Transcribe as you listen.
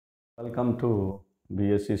Welcome to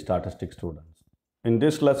BSc Statistics students. In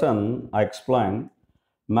this lesson, I explain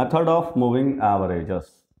method of moving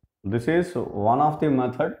averages. This is one of the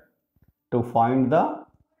method to find the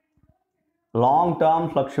long-term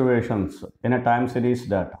fluctuations in a time series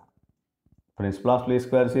data. Principal of least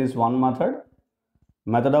squares is one method.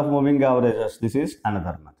 Method of moving averages, this is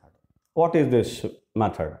another method. What is this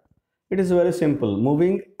method? It is very simple.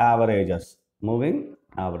 Moving averages.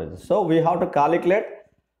 So we have to calculate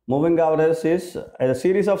moving averages is a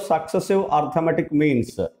series of successive arithmetic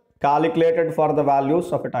means calculated for the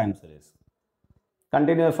values of a time series.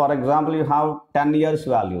 Continue. For example, you have 10 years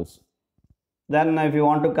values. Then if you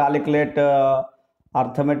want to calculate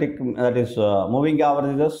arithmetic, that is moving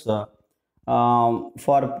averages for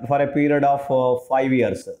a period of 5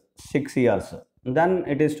 years, 6 years, then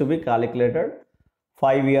it is to be calculated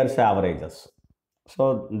 5 years averages.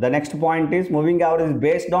 So the next point is moving average is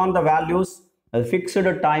based on the values a fixed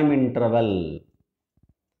time interval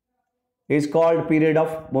is called period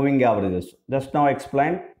of moving averages. Just now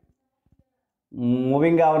explained.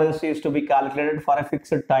 Moving averages is to be calculated for a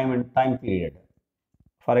fixed time period.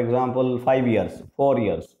 For example, 5 years, 4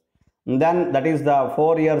 years. And then that is the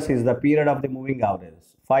 4 years is the period of the moving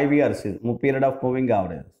averages. 5 years is period of moving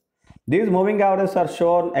averages. These moving averages are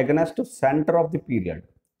shown against the center of the period.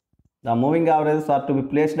 The moving averages are to be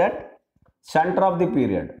placed at center of the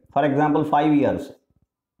period. For example, 5 years.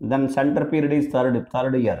 Then center period is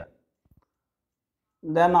third year.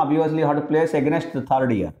 Then obviously you have to place against the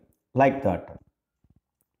third year, like that.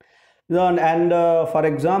 And for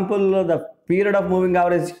example, the period of moving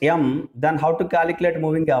average is m. Then how to calculate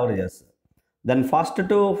moving averages? Then first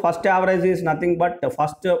average is nothing but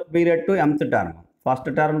first period to mth term. First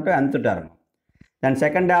term to nth term. Then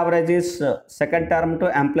second average is second term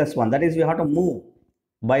to m plus 1. That is, we have to move.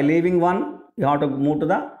 By leaving 1, you have to move to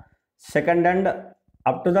the second end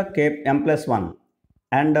up to the m plus 1.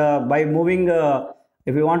 And by moving,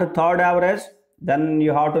 if you want a third average, then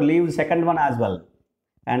you have to leave second one as well.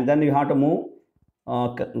 And then you have to move,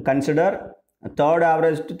 consider third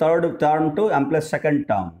average to third term to m plus second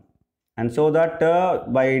term. And so that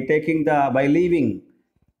by leaving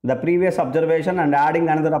the previous observation and adding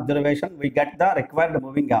another observation, we get the required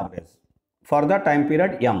moving average for the time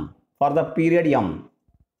period m, for the period m,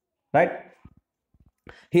 right?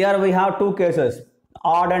 Here we have two cases,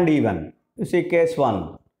 odd and even. You see case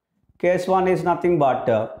 1. Case 1 is nothing but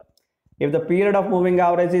if the period of moving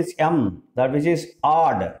average is m, that which is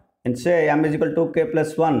odd, and say m is equal to k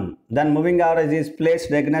plus 1, then moving average is placed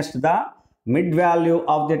against the mid value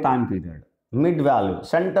of the time period. Mid value,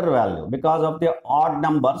 center value, because of the odd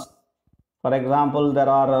numbers. For example, there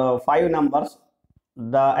are 5 numbers.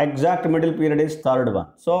 The exact middle period is third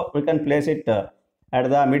one. So we can place it at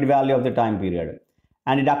the mid value of the time period.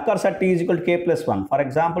 And it occurs at t is equal to k plus 1. For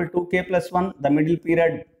example, 2k plus 1, the middle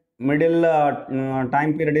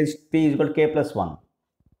time period is t is equal to k plus 1.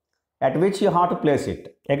 At which you have to place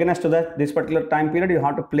it. Against this particular time period, you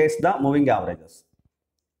have to place the moving averages.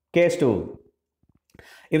 Case 2.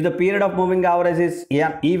 If the period of moving average is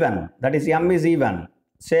even, that is m is even,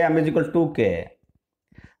 say m is equal to 2k,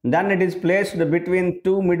 then it is placed between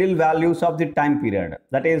two middle values of the time period.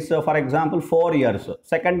 That is, for example, 4 years,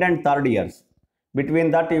 second and third years.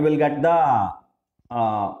 Between that, you will get the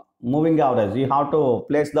moving average. You have to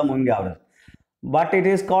place the moving average. But it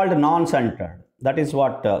is called non-centered. That is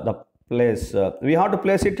what the place. We have to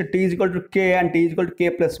place it t is equal to k and t is equal to k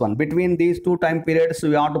plus 1. Between these two time periods,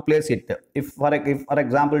 we have to place it. If for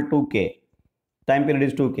example, 2k, time period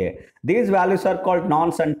is 2k. These values are called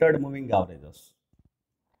non-centered moving averages.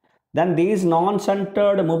 Then these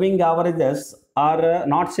non-centered moving averages are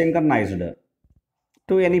not synchronized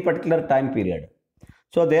to any particular time period.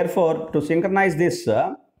 So therefore, to synchronize this,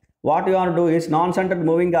 what you want to do is non-centered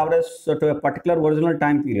moving average to a particular original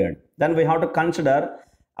time period. Then we have to consider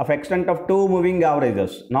of extent of two moving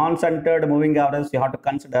averages. Non-centered moving averages you have to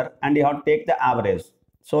consider, and you have to take the average,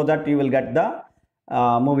 so that you will get the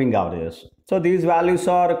moving averages. So these values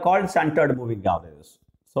are called centered moving averages.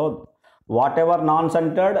 So whatever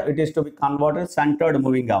non-centered, it is to be converted centered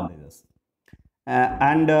moving averages.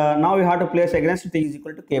 Now you have to place against t is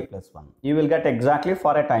equal to k plus 1. You will get exactly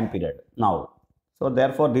for a time period now. So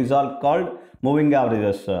therefore, these are called moving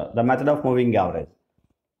averages, the method of moving average.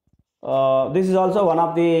 This is also one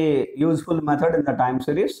of the useful method in the time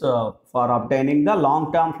series for obtaining the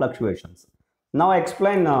long-term fluctuations. Now I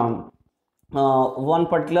explain one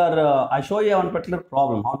particular, I show you one particular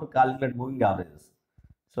problem, how to calculate moving averages.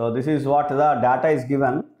 So this is what the data is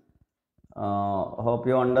given. Hope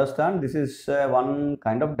you understand. This is one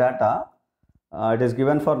kind of data. It is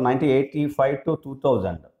given for 1985 to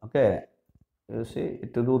 2000. Okay, You see,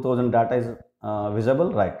 2000 data is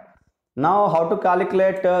visible, right? Now, how to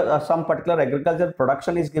calculate some particular agriculture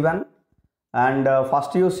production is given, and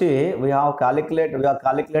first you see we are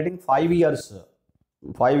calculating 5 years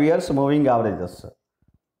moving averages.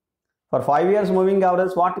 For 5 years moving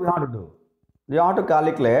averages, what we have to do? We have to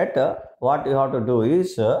calculate what you have to do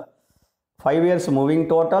is 5 years moving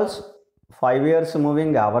totals, 5 years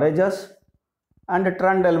moving averages, and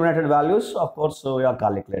trend eliminated values. Of course, we are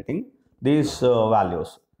calculating these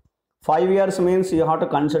values. 5 years means you have to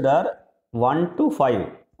consider 1 to 5.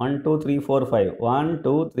 1, 2, 3, 4, 5. 1,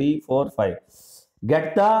 2, 3, 4, 5.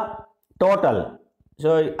 Get the total.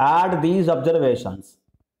 So add these observations.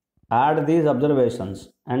 And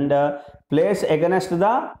place against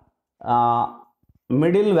the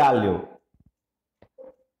middle value.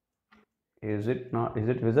 Is it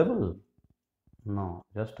visible? No,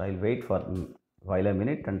 just I'll wait for while a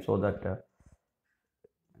minute and so that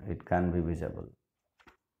it can be visible.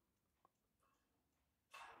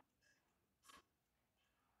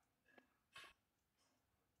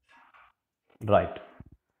 Right.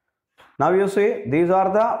 Now you see these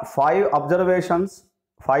are the 5 observations.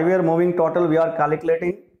 5-year moving total we are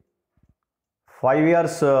calculating. 5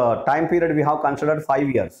 years time period we have considered 5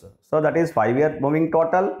 years. So that is 5-year moving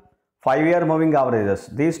total, 5-year moving averages.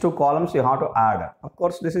 These 2 columns you have to add. Of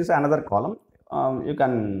course, this is another column. You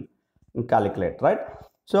can calculate, right?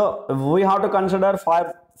 So we have to consider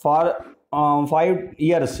 5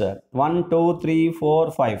 years. 1, 2, 3,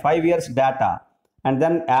 4, 5. 5 years data. And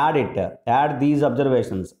then add these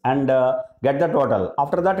observations and get the total.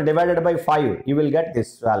 After that, divided by 5, you will get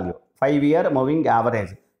this value, 5-year moving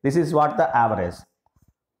average. This is what the average.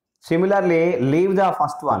 Similarly, leave the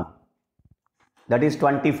first one, that is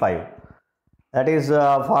 25. That is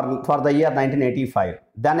for the year 1985.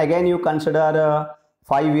 Then again you consider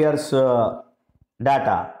 5 years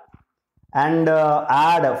data and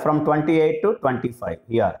add from 28 to 25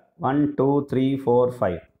 here. 1, 2, 3, 4,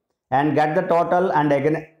 5. And get the total and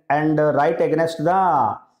again write against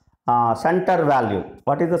the center value.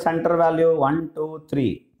 What is the center value? 1, 2,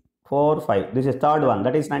 3, 4, 5. This is third one.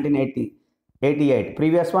 That is 1988.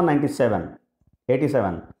 Previous one 87.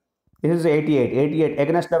 This is 88.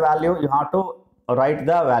 Against the value you have to write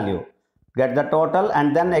the value. Get the total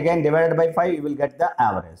and then again divided by 5 you will get the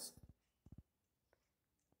average.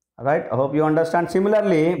 Right? I hope you understand.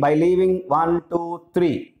 Similarly, by leaving 1, 2,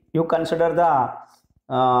 3, you consider the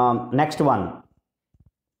next one,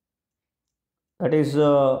 that is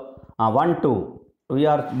 1, 2. We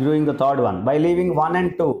are doing the third one. By leaving 1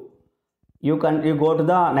 and 2, you go to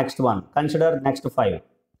the next one. Consider next 5,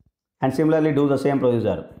 and similarly do the same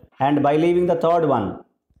procedure. And by leaving the third one,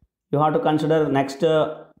 you have to consider next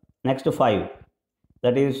 5.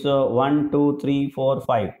 That is 1, 2, 3, 4,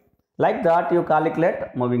 5. Like that, you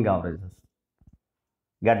calculate moving averages.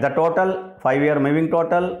 Get the total, 5-year moving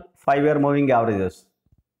total, 5-year moving averages.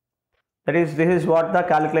 This is what the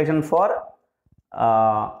calculation for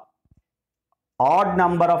odd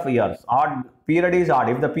number of years. Odd period is odd.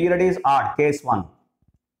 If the period is odd, case 1,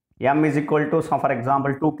 m is equal to, for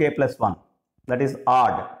example, 2k plus 1. That is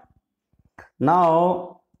odd.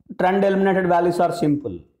 Now, trend eliminated values are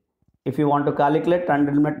simple. If you want to calculate trend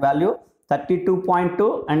eliminated value,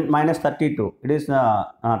 32.2 and minus 32. It is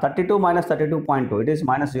 32 minus 32.2. It is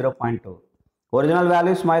minus 0.2. Original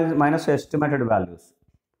values minus estimated values.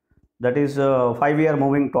 That is 5-year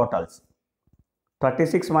moving totals.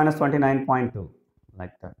 36 minus 29.2,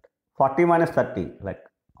 like that. 40 minus 30, like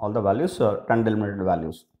all the values, trend eliminated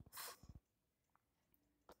values.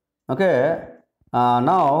 Okay.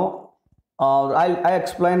 Now I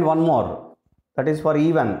explain one more. That is for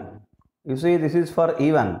even. You see, this is for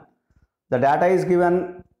even. The data is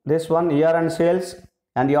given, this one year and sales,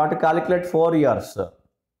 and you have to calculate 4 years.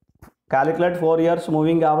 Calculate 4 years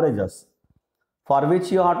moving averages. For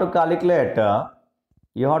which you have to calculate,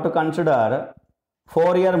 you have to consider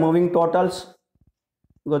 4-year moving totals,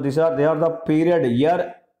 because they are the period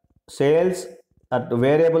year sales,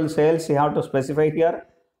 variable sales you have to specify here,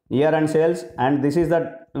 year and sales, and this is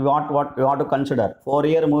that what you have to consider.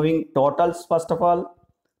 4-year moving totals first of all,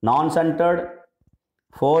 non-centered,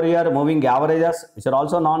 4-year moving averages which are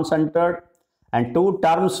also non-centered, and 2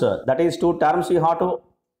 terms, that is 2 terms you have to,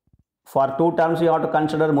 for 2 terms you have to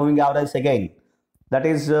consider moving average again. That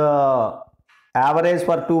is average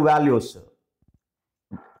for 2 values.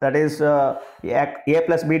 That is a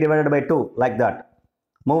plus b divided by 2, like that.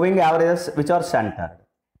 Moving averages which are centered.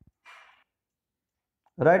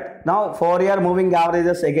 Right? Now 4-year moving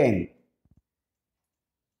averages again.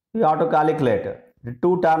 You have to calculate the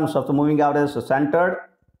 2 terms of the moving averages centered,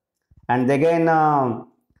 and again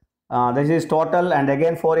This is total and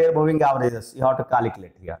again 4-year moving averages. You have to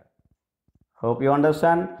calculate here. Hope you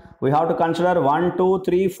understand. We have to consider 1, 2,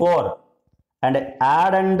 3, 4 and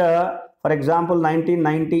add and for example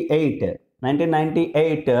 1998.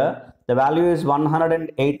 1998 the value is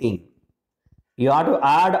 118. You have to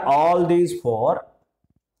add all these 4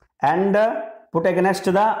 and put against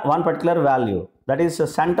the one particular value, that is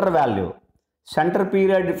center value. Center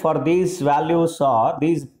period for these values are,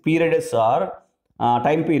 these periods are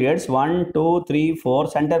time periods 1, 2, 3, 4.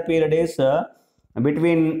 Center period is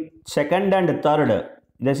between second and third.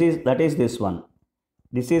 That is this one.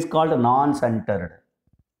 This is called non-centered.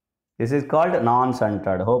 This is called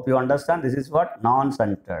non-centered. Hope you understand. This is what?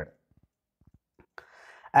 Non-centered.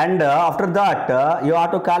 And after that, you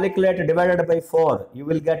have to calculate divided by 4. You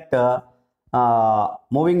will get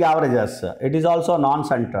moving averages. It is also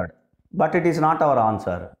non-centered, but it is not our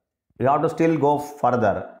answer. We have to still go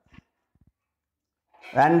further.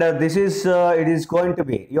 And this is it is going to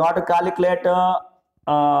be. You have to calculate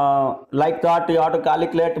like that. You have to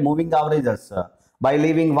calculate moving averages by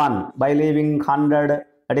leaving 1, by leaving 100.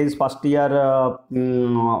 That is first year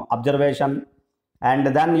observation, and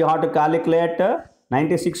then you have to calculate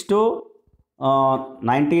 96 to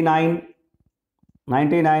 99.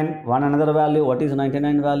 99, one another value. What is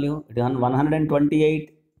 99 value? It is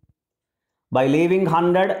 128. By leaving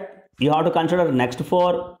 100, you have to consider next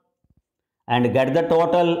 4 and get the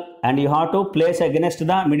total, and you have to place against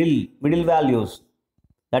the middle values.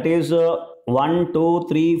 That is 1, 2,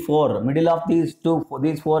 3, 4. Middle of these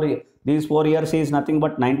 4 years is nothing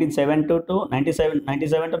but 97 to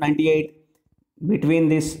 98. Between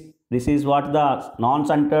this is what the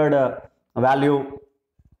non-centered value.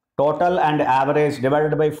 Total and average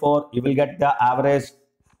divided by 4, you will get the average.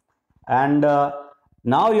 And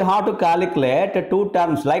now you have to calculate 2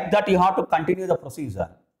 terms. Like that, you have to continue the procedure.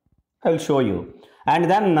 I will show you. And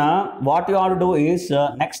then what you have to do is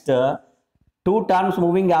next 2 terms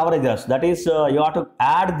moving averages. That is, you have to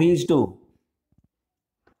add these 2.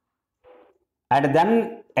 And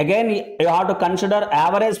then again, you have to consider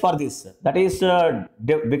average for this. That is,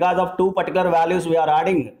 because of 2 particular values we are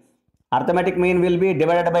adding, arithmetic mean will be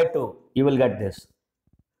divided by 2. You will get this.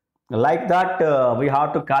 Like that, we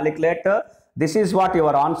have to calculate. This is what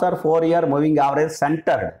your answer 4-year moving average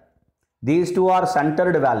centered. These 2 are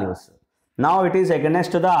centered values. Now it is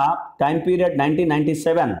against the time period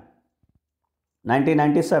 1997.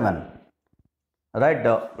 1997. Right.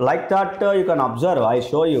 Like that, you can observe. I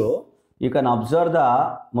show you. You can observe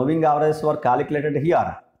the moving averages were calculated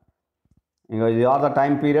here. These are the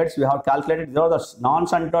time periods we have calculated. These are the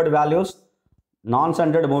non-centered values,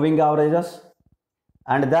 non-centered moving averages.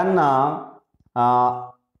 And then now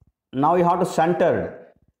you have to center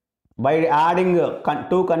by adding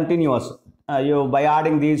 2 continuous. By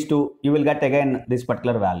adding these 2, you will get again this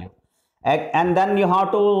particular value. And then you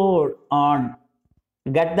have to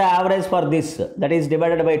get the average for this. That is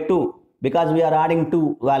divided by 2, because we are adding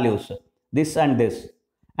 2 values, this and this.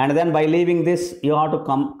 And then by leaving this, you have to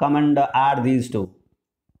come and add these 2.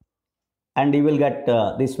 And you will get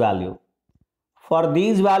this value. For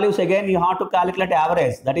these values, again, you have to calculate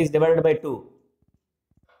average. That is divided by 2.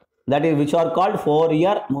 That is, which are called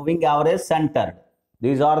 4-year moving average centered.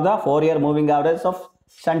 These are the 4-year moving averages of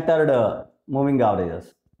centered moving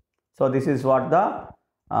averages. So this is what the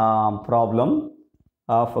problem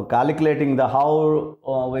of calculating the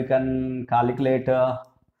how we can calculate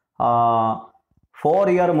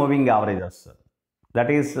 4-year moving averages. That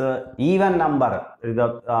is even number.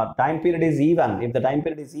 The time period is even. If the time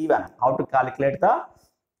period is even, how to calculate the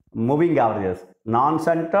moving averages?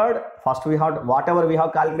 Non-centered. First we have whatever we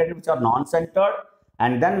have calculated which are non-centered,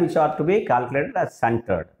 and then which are to be calculated as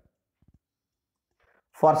centered.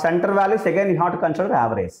 For center values, again you have to consider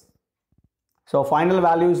average. So final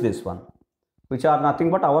value is this one, which are nothing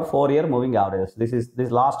but our 4-year moving averages. This is this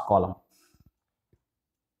last column.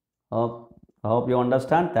 I hope you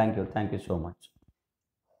understand. Thank you so much.